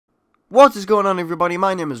What is going on, everybody?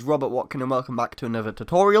 My name is Robert Watkin and welcome back to another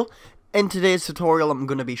tutorial. In today's tutorial I'm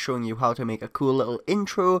going to be showing you how to make a cool little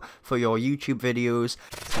intro for your YouTube videos.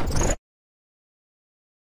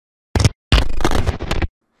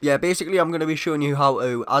 Yeah, basically I'm going to be showing you how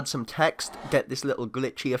to add some text, get this little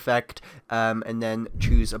glitchy effect, and then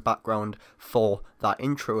choose a background for that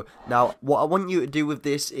intro. Now, what I want you to do with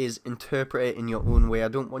this is interpret it in your own way. I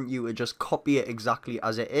don't want you to just copy it exactly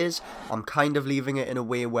as it is. I'm kind of leaving it in a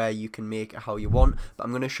way where you can make it how you want, but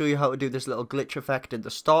I'm going to show you how to do this little glitch effect at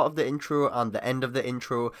the start of the intro and the end of the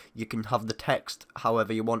intro. You can have the text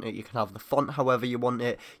however you want it, you can have the font however you want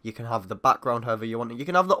it, you can have the background however you want it, you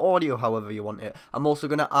can have the audio however you want it. I'm also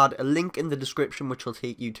going to add a link in the description which will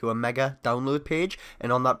take you to a mega download page,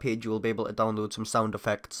 and on that page you will be able to download some sound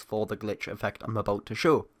effects for the glitch effect I'm about to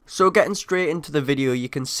show. So getting straight into the video, you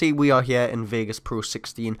can see we are here in Vegas Pro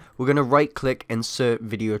 16. We're going to right click, insert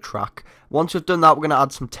video track. Once we've done that, we're going to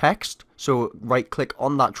add some text. So right click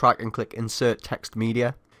on that track and click insert text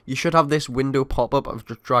media. You should have this window pop up. I've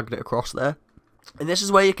just dragged it across there. And this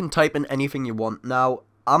is where you can type in anything you want. Now,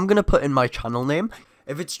 I'm going to put in my channel name.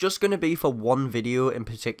 If it's just going to be for one video in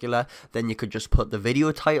particular, then you could just put the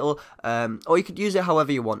video title, or you could use it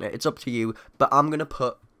however you want it. It's up to you, but I'm going to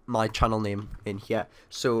put my channel name in here.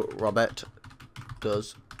 So, Robert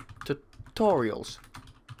does tutorials.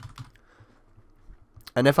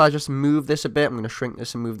 And if I just move this a bit, I'm going to shrink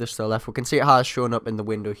this and move this to the left. We can see it has shown up in the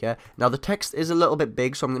window here. Now the text is a little bit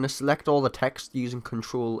big, so I'm going to select all the text using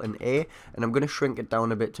Control and A, and I'm going to shrink it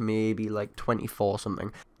down a bit to maybe like 24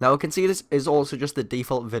 something. Now we can see this is also just the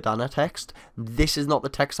default Vidana text. This is not the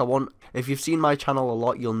text I want. If you've seen my channel a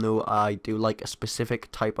lot, you'll know I do like a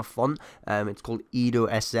specific type of font. It's called Edo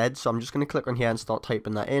SZ, so I'm just going to click on here and start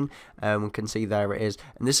typing that in. We can see there it is.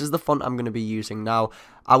 And this is the font I'm going to be using. Now,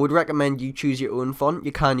 I would recommend you choose your own font.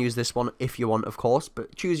 You can use this one if you want, of course,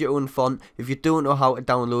 but choose your own font. If you don't know how to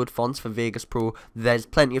download fonts for Vegas Pro, there's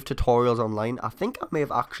plenty of tutorials online. I think I may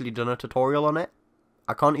have actually done a tutorial on it.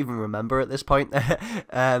 I can't even remember at this point.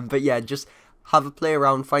 But yeah, just have a play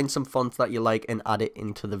around, find some fonts that you like and add it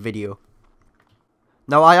into the video.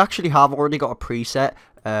 Now, I actually have already got a preset,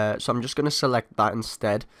 so I'm just going to select that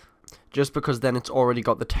instead, just because then it's already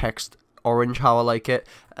got the text orange how I like it.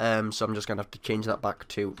 So I'm just going to have to change that back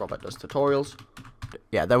to Robert Does Tutorials.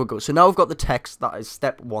 Yeah, there we go. So now we've got the text. That is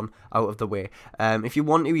step one out of the way. If you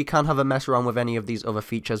want to, you can have a mess around with any of these other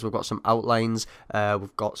features. We've got some outlines,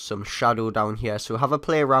 we've got some shadow down here, so have a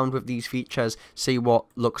play around with these features, see what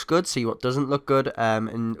looks good, see what doesn't look good,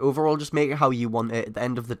 and overall just make it how you want it. At the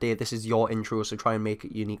end of the day, this is your intro, so try and make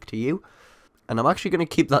it unique to you. And I'm actually going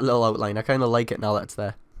to keep that little outline. I kind of like it now that it's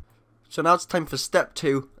there. So now it's time for step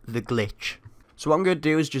two, the glitch. So what I'm going to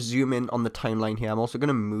do is just zoom in on the timeline here. I'm also going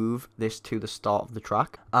to move this to the start of the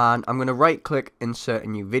track. And I'm going to right click, insert a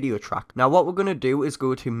new video track. Now what we're going to do is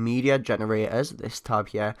go to media generators, this tab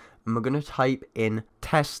here. And we're going to type in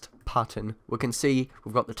test pattern. We can see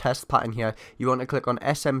we've got the test pattern here. You want to click on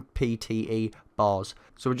SMPTE bars.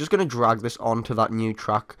 So we're just going to drag this onto that new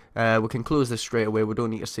track. We can close this straight away. We don't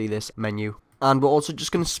need to see this menu. And we're also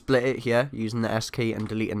just going to split it here using the S key and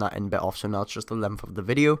deleting that end bit off. So now it's just the length of the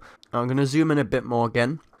video. Now I'm going to zoom in a bit more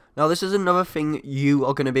again. Now this is another thing you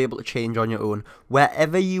are going to be able to change on your own.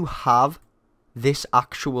 Wherever you have this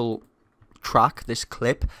actual track, this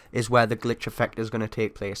clip, is where the glitch effect is going to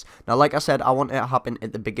take place. Now like I said, I want it to happen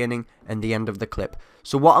at the beginning and the end of the clip.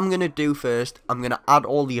 So what I'm going to do first, I'm going to add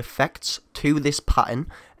all the effects to this pattern,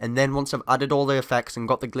 and then once I've added all the effects and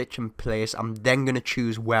got the glitch in place, I'm then going to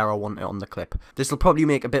choose where I want it on the clip. This will probably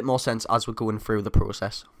make a bit more sense as we're going through the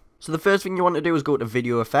process. So the first thing you want to do is go to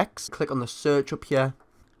video effects, click on the search up here,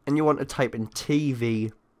 and you want to type in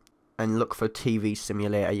TV and look for TV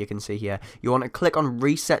simulator. You can see here you want to click on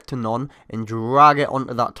reset to none and drag it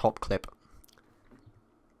onto that top clip.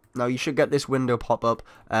 Now you should get this window pop up.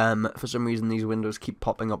 For some reason these windows keep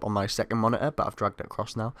popping up on my second monitor, but I've dragged it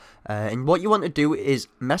across now. And what you want to do is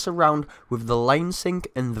mess around with the line sync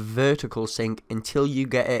and the vertical sync until you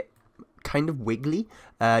get it kind of wiggly.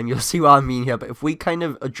 You'll see what I mean here, but if we kind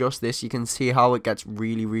of adjust this, you can see how it gets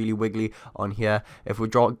really wiggly on here. If we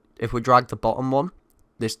drag the bottom one,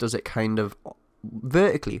 this does it kind of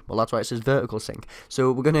vertically. Well, that's why it says vertical sync.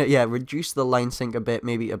 So we're gonna reduce the line sync a bit,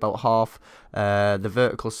 maybe about half, the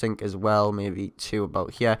vertical sync as well, maybe to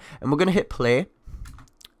about here, and we're gonna hit play.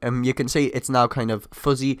 And you can see it's now kind of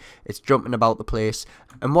fuzzy, it's jumping about the place,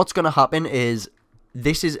 and what's gonna happen is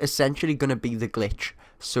this is essentially gonna be the glitch.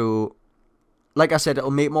 So like I said,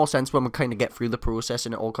 it'll make more sense when we kind of get through the process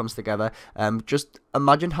and it all comes together. Just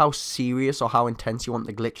imagine how serious or how intense you want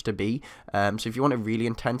the glitch to be. So if you want it really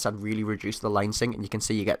intense, I'd really reduce the line sync, and you can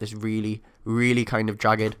see you get this really, really kind of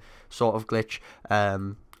jagged sort of glitch.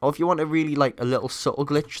 Or if you want a really like a little subtle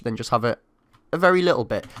glitch, then just have it a very little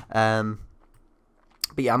bit. But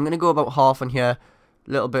yeah, I'm gonna go about half on here,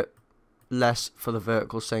 a little bit less for the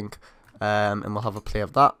vertical sync, and we'll have a play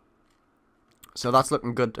of that. So that's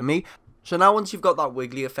looking good to me. So now once you've got that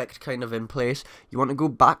wiggly effect kind of in place, you want to go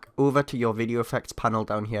back over to your video effects panel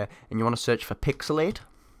down here, and you want to search for pixelate,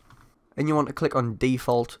 and you want to click on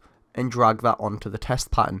default and drag that onto the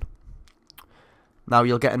test pattern. Now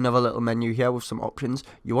you'll get another little menu here with some options.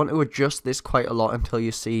 You want to adjust this quite a lot until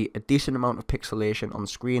you see a decent amount of pixelation on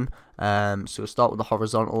screen. So start with the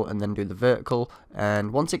horizontal and then do the vertical,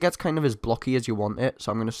 and once it gets kind of as blocky as you want it,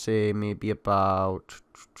 so I'm going to say maybe about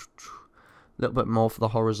a little bit more for the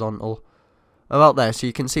horizontal, about there, so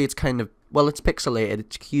you can see it's kind of, well, it's pixelated,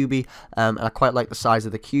 it's cubey, and I quite like the size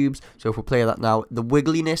of the cubes. So if we play that now, the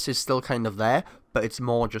wiggliness is still kind of there, but it's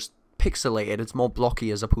more just pixelated, it's more blocky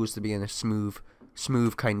as opposed to being a smooth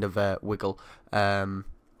kind of wiggle.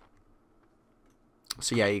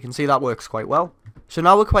 So yeah, you can see that works quite well. So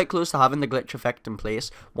now we're quite close to having the glitch effect in place.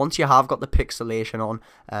 Once you have got the pixelation on,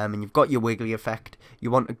 and you've got your wiggly effect, you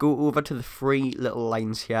want to go over to the three little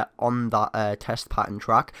lines here on that test pattern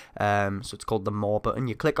track. So it's called the More button.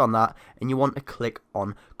 You click on that, and you want to click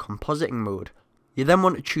on compositing mode. You then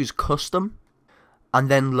want to choose custom, and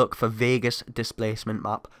then look for Vegas displacement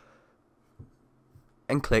map,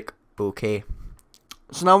 and click OK.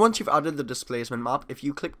 So now once you've added the displacement map, if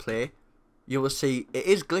you click play, you will see it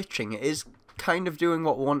is glitching. It is kind of doing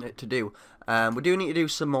what we want it to do. We do need to do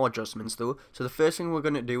some more adjustments though. So the first thing we're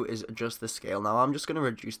going to do is adjust the scale. Now I'm just going to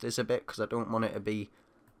reduce this a bit because I don't want it to be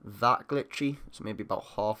that glitchy. So maybe about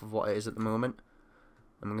half of what it is at the moment.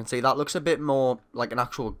 And we can see that looks a bit more like an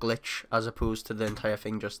actual glitch as opposed to the entire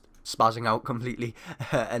thing just spazzing out completely.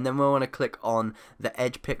 And then we want to click on the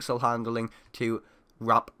edge pixel handling to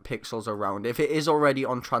wrap pixels around. If it is already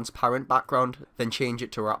on transparent background, then change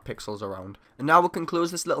it to wrap pixels around. And now we can close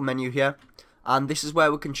this little menu here, and this is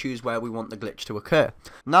where we can choose where we want the glitch to occur.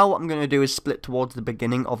 Now what I'm going to do is split towards the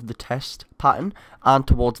beginning of the test pattern and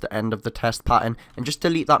towards the end of the test pattern, and just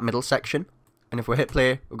delete that middle section. And if we hit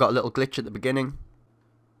play, we've got a little glitch at the beginning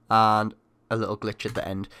and a little glitch at the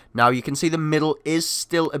end. Now you can see the middle is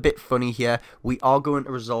still a bit funny here. We are going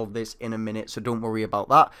to resolve this in a minute, so don't worry about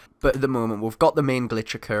that. But at the moment we've got the main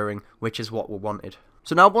glitch occurring, which is what we wanted.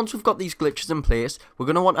 So now once we've got these glitches in place, we're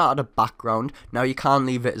going to want to add a background. Now you can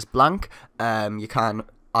leave it as blank, you can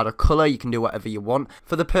add a color, you can do whatever you want.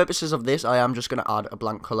 For the purposes of this, I am just going to add a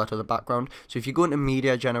blank color to the background. So if you go into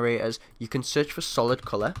media generators, you can search for solid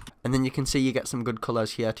color, and then you can see you get some good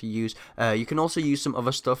colors here to use. You can also use some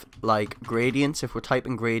other stuff like gradients. If we're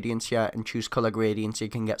typing gradients here and choose color gradients, you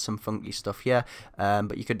can get some funky stuff here.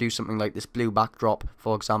 But you could do something like this blue backdrop,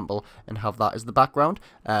 for example, and have that as the background.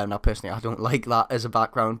 Now personally, I don't like that as a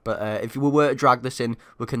background, but if we were to drag this in,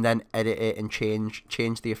 we can then edit it and change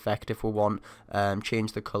the effect if we want,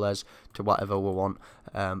 change the colors to whatever we want.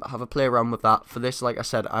 Have a play around with that. For this, like I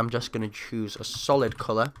said, I'm just going to choose a solid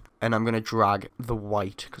color, and I'm going to drag the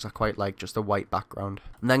white because I quite like just a white background.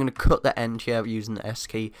 And then I'm going to cut the end here using the S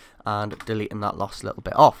key and deleting that last little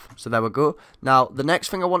bit off. So there we go. Now the next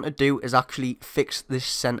thing I want to do is actually fix this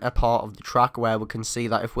center part of the track, where we can see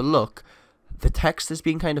that if we look, the text is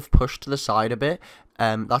being kind of pushed to the side a bit.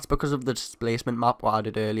 That's because of the displacement map we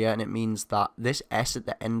added earlier, and it means that this S at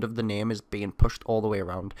the end of the name is being pushed all the way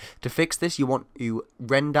around. To fix this, you want to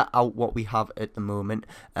render out what we have at the moment.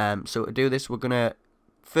 So to do this, we're going to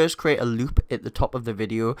first create a loop at the top of the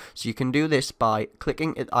video. So you can do this by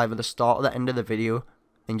clicking at either the start or the end of the video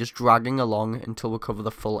and just dragging along until we cover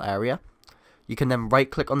the full area. You can then right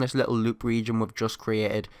click on this little loop region we've just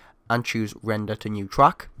created and choose render to new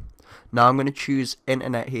track. Now I'm going to choose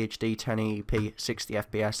Internet HD 1080p 60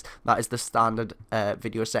 FPS. That is the standard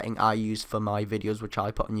video setting I use for my videos which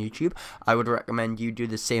I put on YouTube. I would recommend you do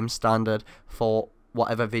the same standard for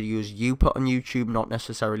whatever videos you put on YouTube, not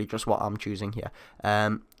necessarily just what I'm choosing here.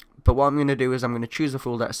 But what I'm going to do is I'm going to choose a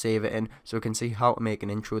folder to save it in, so we can see how to make an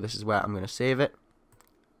intro. This is where I'm going to save it.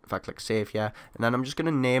 If I click save here, and then I'm just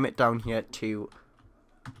going to name it down here to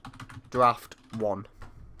draft 1,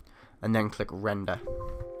 and then click render.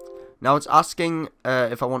 Now it's asking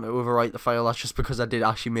if I want to overwrite the file. That's just because I did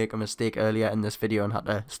actually make a mistake earlier in this video and had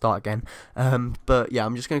to start again. But yeah,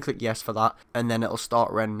 I'm just going to click yes for that, and then it'll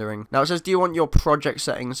start rendering. Now it says, do you want your project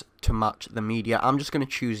settings to match the media? I'm just going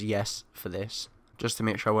to choose yes for this, just to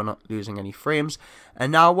make sure we're not losing any frames.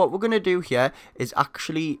 And now what we're going to do here is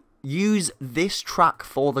actually use this track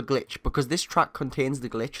for the glitch, because this track contains the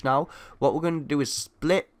glitch now. What we're going to do is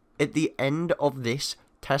split at the end of this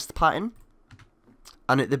test pattern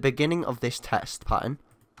and at the beginning of this test pattern,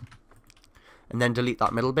 and then delete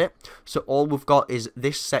that middle bit. So all we've got is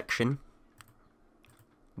this section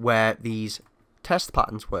where these test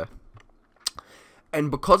patterns were. And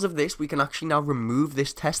because of this, we can actually now remove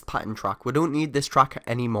this test pattern track. We don't need this track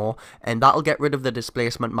anymore, and that'll get rid of the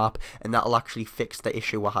displacement map, and that'll actually fix the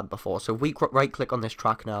issue we had before. So if we right click on this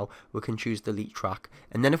track now, we can choose delete track.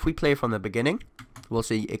 And then if we play from the beginning, we'll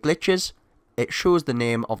see it glitches, it shows the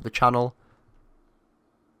name of the channel,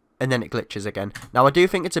 and then it glitches again. Now I do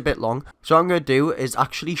think it's a bit long, so what I'm going to do is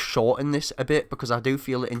actually shorten this a bit, because I do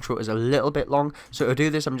feel the intro is a little bit long. So to do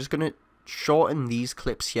this, I'm just going to shorten these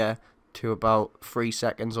clips here to about 3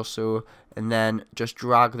 seconds or so, and then just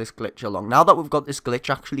drag this glitch along. Now that we've got this glitch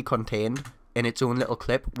actually contained in its own little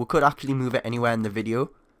clip, we could actually move it anywhere in the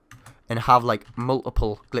video and have like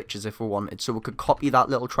multiple glitches if we wanted. So we could copy that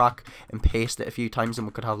little track and paste it a few times, and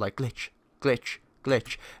we could have like glitch, glitch,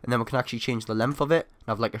 glitch, and then we can actually change the length of it and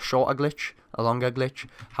have like a shorter glitch, a longer glitch,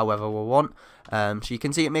 however we want. So you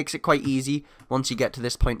can see it makes it quite easy once you get to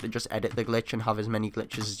this point to just edit the glitch and have as many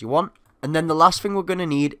glitches as you want. And then the last thing we're going to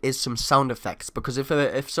need is some sound effects, because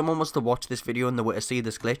if someone was to watch this video and they were to see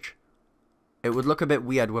this glitch, it would look a bit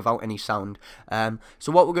weird without any sound.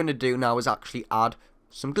 So what we're going to do now is actually add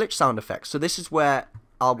some glitch sound effects. So this is where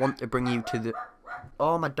I want to bring you to the...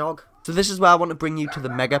 Oh, my dog. So this is where I want to bring you to the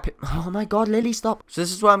mega... Oh my god, Lily, stop. So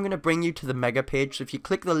this is where I'm going to bring you to the mega page. So if you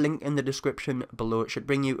click the link in the description below, it should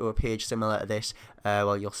bring you to a page similar to this.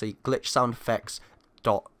 Well, you'll see glitch sound effects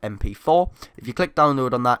 .mp4. If you click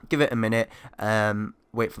download on that, give it a minute,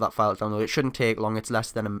 wait for that file to download. It shouldn't take long, it's less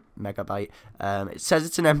than a megabyte. It says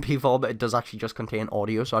it's an mp4, but it does actually just contain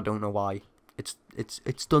audio, so I don't know why it's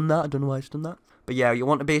done that. I don't know why it's done that. But yeah, you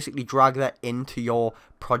want to basically drag that into your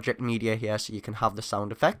project media here so you can have the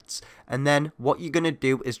sound effects. And then what you're going to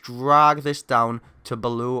do is drag this down to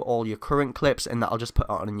below all your current clips, and that'll just put it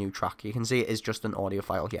on a new track. You can see it is just an audio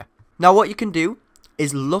file here. Now what you can do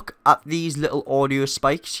is look at these little audio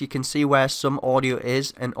spikes. You can see where some audio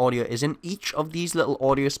is and audio isn't. Each of these little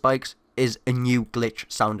audio spikes is a new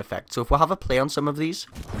glitch sound effect. So if we have a play on some of these,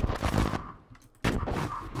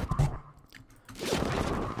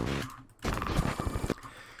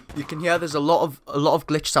 you can hear there's a lot of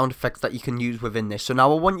glitch sound effects that you can use within this. So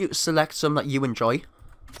now I want you to select some that you enjoy.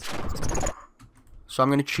 So I'm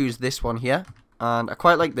going to choose this one here, and I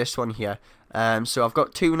quite like this one here. So I've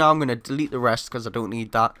got 2 now. I'm going to delete the rest because I don't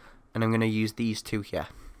need that, and I'm going to use these 2 here.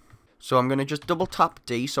 So I'm going to just double tap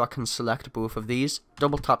D so I can select both of these,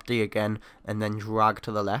 double tap D again, and then drag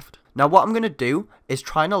to the left. Now what I'm going to do is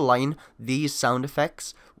try and align these sound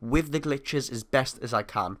effects with the glitches as best as I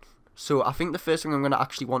can. So I think the first thing I'm going to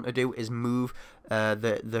actually want to do is move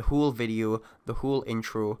the whole video, the whole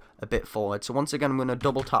intro a bit forward. So once again, I'm going to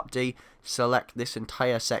double tap D, select this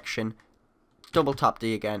entire section, double tap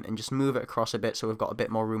D again, and just move it across a bit so we've got a bit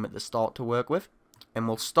more room at the start to work with. And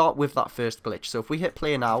we'll start with that first glitch. So if we hit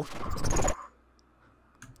play now,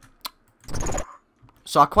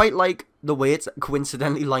 so I quite like the way it's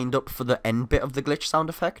coincidentally lined up for the end bit of the glitch sound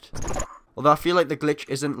effect. Although I feel like the glitch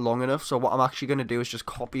isn't long enough, so what I'm actually going to do is just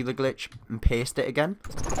copy the glitch and paste it again.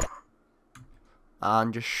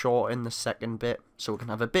 And just shorten the second bit so we can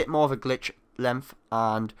have a bit more of a glitch length,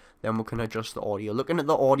 and then we can adjust the audio. Looking at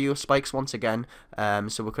the audio spikes once again,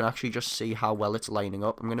 so we can actually just see how well it's lining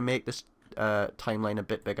up. I'm going to make this timeline a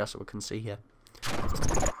bit bigger so we can see here.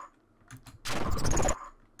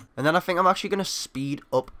 And then I think I'm actually going to speed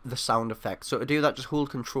up the sound effect. So to do that, just hold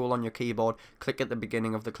control on your keyboard, click at the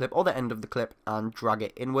beginning of the clip or the end of the clip, and drag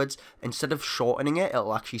it inwards. Instead of shortening it,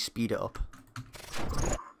 it'll actually speed it up.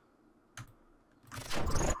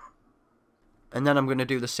 And then I'm going to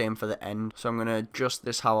do the same for the end. So I'm going to adjust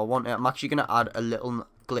this how I want it. I'm actually going to add a little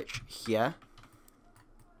glitch here.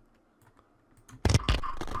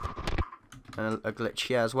 And a glitch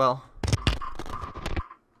here as well.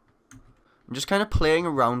 I'm just kind of playing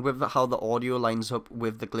around with how the audio lines up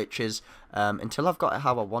with the glitches until I've got it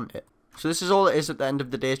how I want it. So this is all it is at the end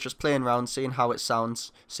of the day. It's just playing around, seeing how it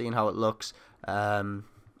sounds, seeing how it looks.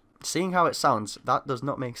 Seeing how it sounds, that does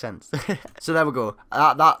not make sense. So there we go.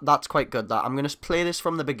 That's quite good. I'm going to play this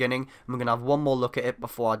from the beginning, and we're going to have one more look at it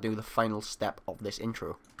before I do the final step of this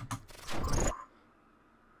intro.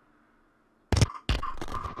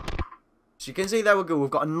 So you can see, there we go. We've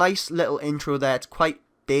got a nice little intro there. It's quite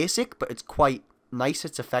basic, but it's quite nice.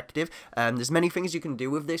 It's effective. There's many things you can do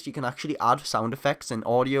with this. You can actually add sound effects and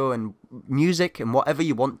audio and music and whatever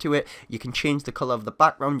you want to it. You can change the color of the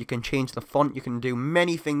background, you can change the font, you can do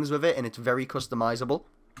many things with it, and it's very customizable.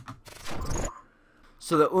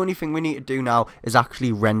 So the only thing we need to do now is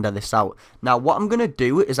actually render this out. Now what I'm going to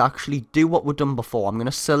do is actually do what we've done before. I'm going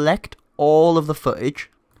to select all of the footage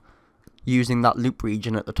using that loop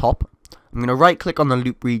region at the top. I'm going to right click on the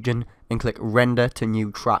loop region and click render to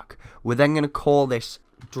new track. We're then going to call this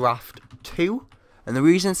draft 2. And the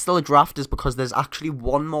reason it's still a draft is because there's actually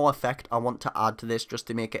one more effect I want to add to this just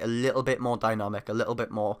to make it a little bit more dynamic, a little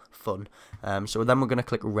bit more fun. So then we're going to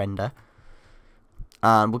click render.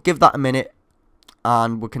 And we'll give that a minute.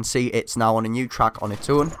 And we can see it's now on a new track on its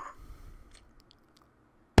own.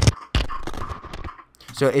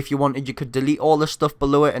 So if you wanted, you could delete all the stuff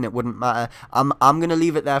below it and it wouldn't matter. I'm going to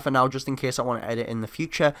leave it there for now just in case I want to edit in the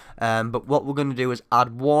future. But what we're going to do is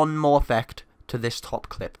add one more effect to this top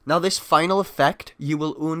clip. Now this final effect you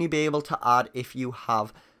will only be able to add if you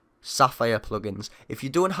have Sapphire plugins. If you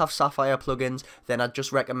don't have Sapphire plugins, then I'd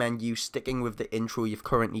just recommend you sticking with the intro you've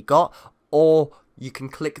currently got, or you can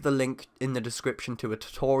click the link in the description to a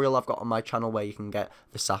tutorial I've got on my channel where you can get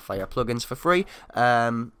the Sapphire plugins for free.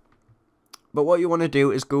 But what you want to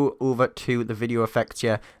do is go over to the video effects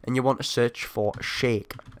here and you want to search for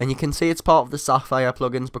shake. And you can see it's part of the Sapphire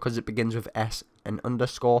plugins because it begins with S and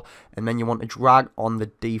underscore, and then you want to drag on the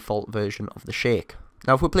default version of the shake.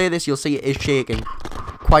 Now if we play this, you'll see it is shaking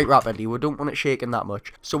quite rapidly. We don't want it shaking that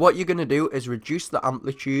much. So what you're going to do is reduce the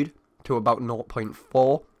amplitude to about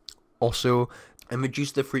 0.4 or so, and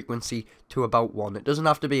reduce the frequency to about 1. It doesn't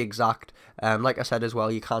have to be exact. Like I said as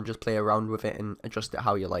well, you can't just play around with it and adjust it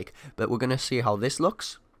how you like. But we're going to see how this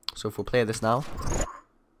looks. So if we play this now.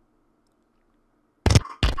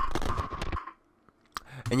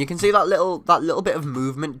 And you can see that little bit of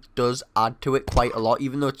movement does add to it quite a lot.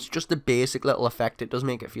 Even though it's just a basic little effect, it does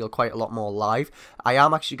make it feel quite a lot more live. I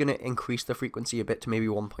am actually going to increase the frequency a bit to maybe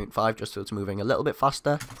 1.5 just so it's moving a little bit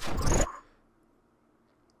faster.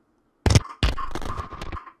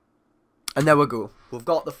 And there we go. We've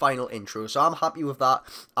got the final intro. So I'm happy with that.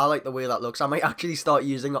 I like the way that looks. I might actually start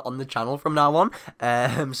using it on the channel from now on.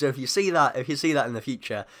 So if you see that in the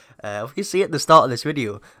future, if you see it at the start of this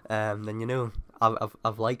video, then you know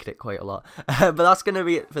I've liked it quite a lot. But that's going to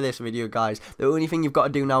be it for this video, guys. The only thing you've got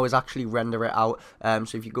to do now is actually render it out.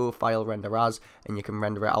 So if you go file render as, and you can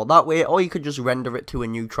render it out that way, or you could just render it to a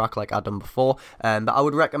new track like I've done before. But I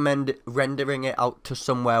would recommend rendering it out to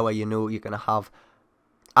somewhere where you know you're going to have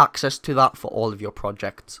access to that for all of your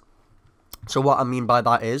projects. So what I mean by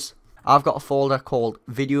that is, I've got a folder called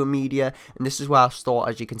video media, and this is where I store,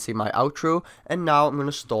 as you can see, my outro, and now I'm going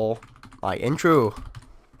to store my intro.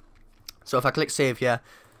 So if I click save here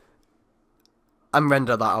and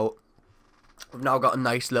render that out, I've now got a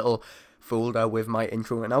nice little folder with my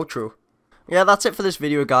intro and outro. Yeah, that's it for this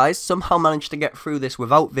video, guys. Somehow managed to get through this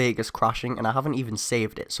without Vegas crashing, and I haven't even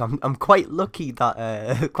saved it. So I'm quite lucky that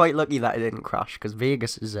it didn't crash, because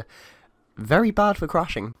Vegas is very bad for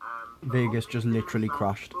crashing. Vegas just literally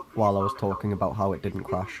crashed while I was talking about how it didn't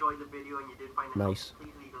crash. Nice.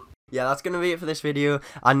 Yeah, that's going to be it for this video.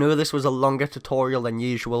 I know this was a longer tutorial than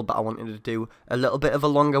usual, but I wanted to do a little bit of a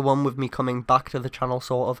longer one with me coming back to the channel,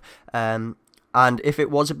 sort of. And if it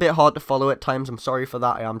was a bit hard to follow at times, I'm sorry for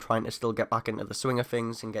that. I am trying to still get back into the swing of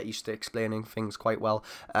things and get used to explaining things quite well.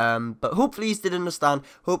 But hopefully you did understand.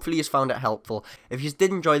 Hopefully you found it helpful. If you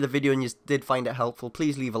did enjoy the video and you did find it helpful,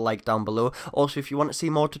 please leave a like down below. Also, if you want to see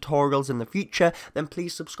more tutorials in the future, then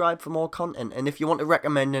please subscribe for more content. And if you want to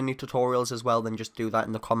recommend any tutorials as well, then just do that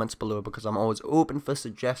in the comments below, because I'm always open for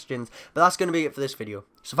suggestions. But that's going to be it for this video.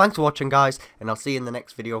 So thanks for watching, guys, and I'll see you in the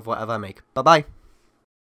next video of whatever I make. Bye-bye.